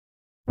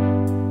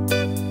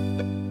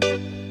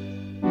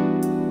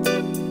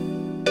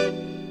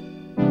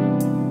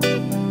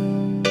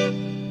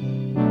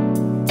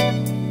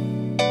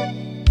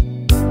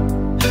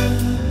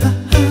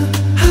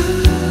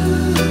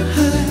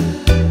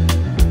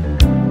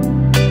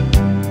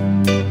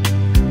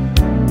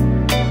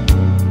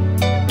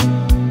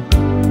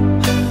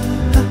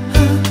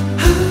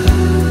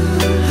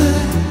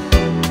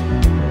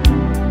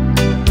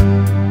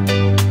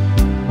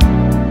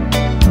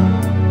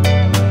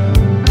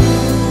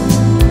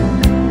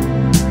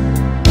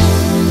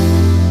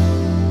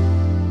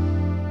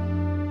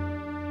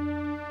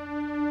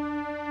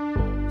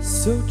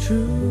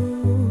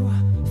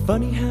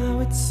Funny how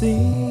it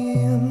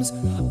seems,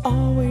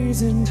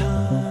 always in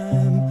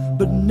time,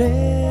 but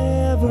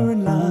never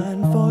in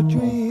line for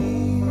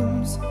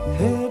dreams.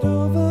 Head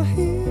over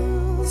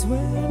heels,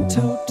 went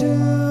toe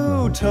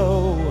to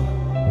toe.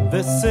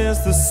 This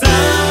is the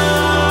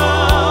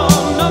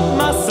sound of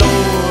my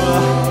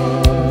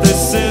soul.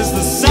 This is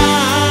the sound.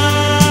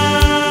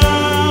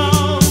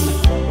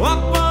 I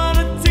bought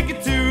a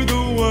ticket to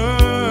the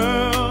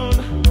world,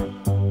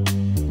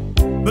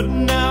 but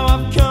now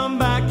I've come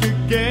back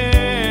again.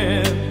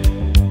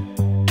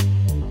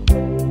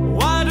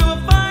 Why do I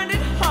find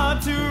it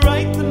hard to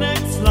write the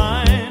next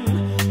line?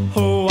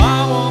 Oh,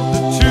 I want the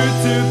truth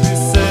to be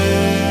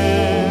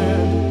said.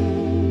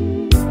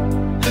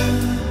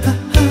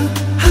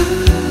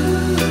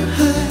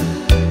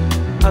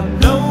 I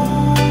know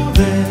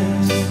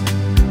this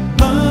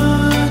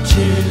much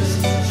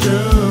is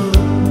true.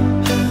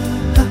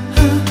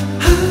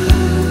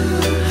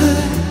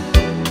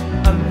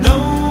 I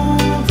know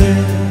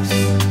this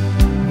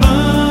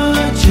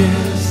much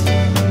is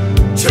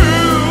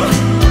true.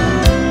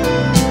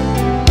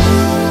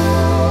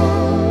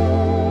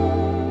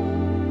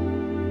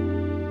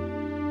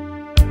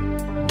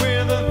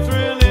 With a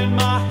thrill in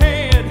my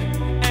head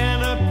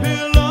and a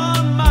pill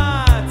on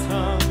my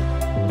tongue,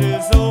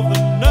 dissolve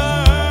the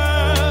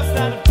nerves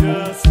that have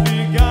just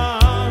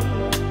begun.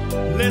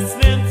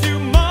 Listening to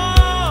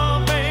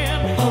Marvin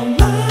all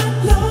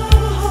night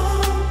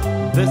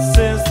long. This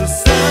is the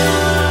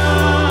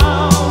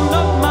sound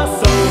of my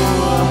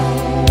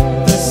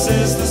soul. This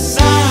is the sound,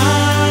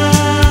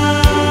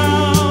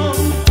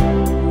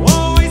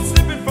 always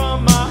slipping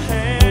from my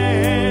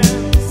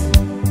hands.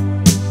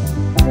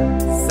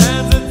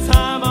 Stands a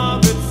time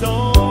of its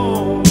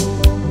own.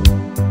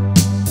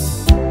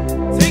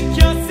 Take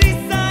your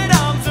seaside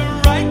arms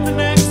and write the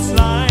next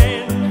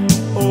line.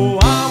 Oh,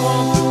 I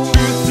want the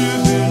truth to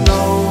be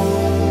known.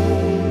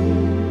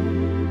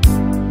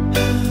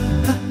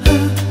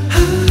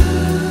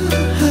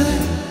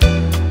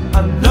 I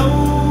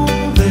know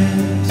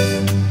this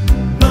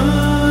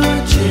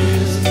much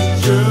is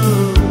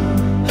true.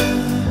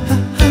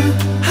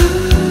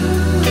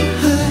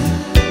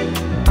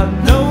 I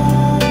know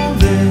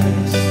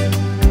this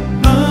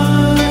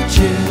much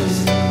is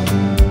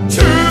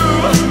true.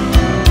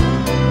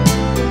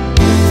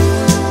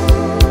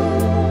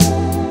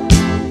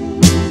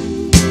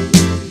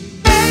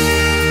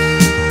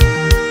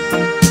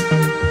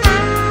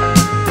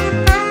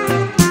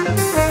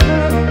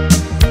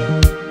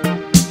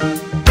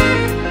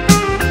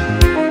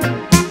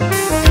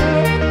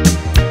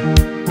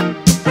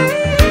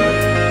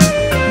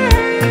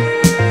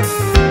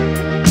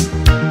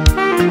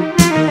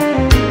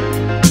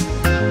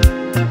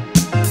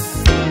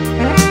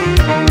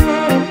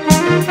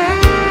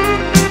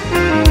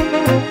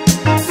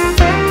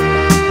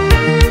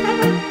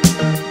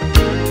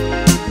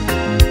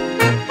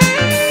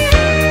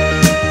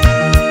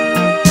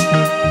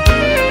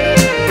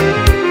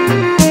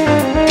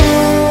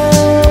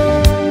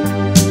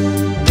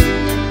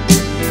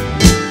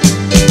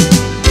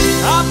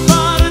 I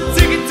bought a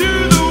ticket to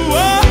the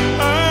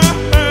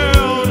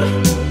world,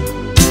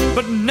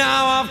 but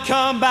now I've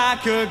come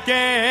back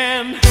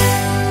again.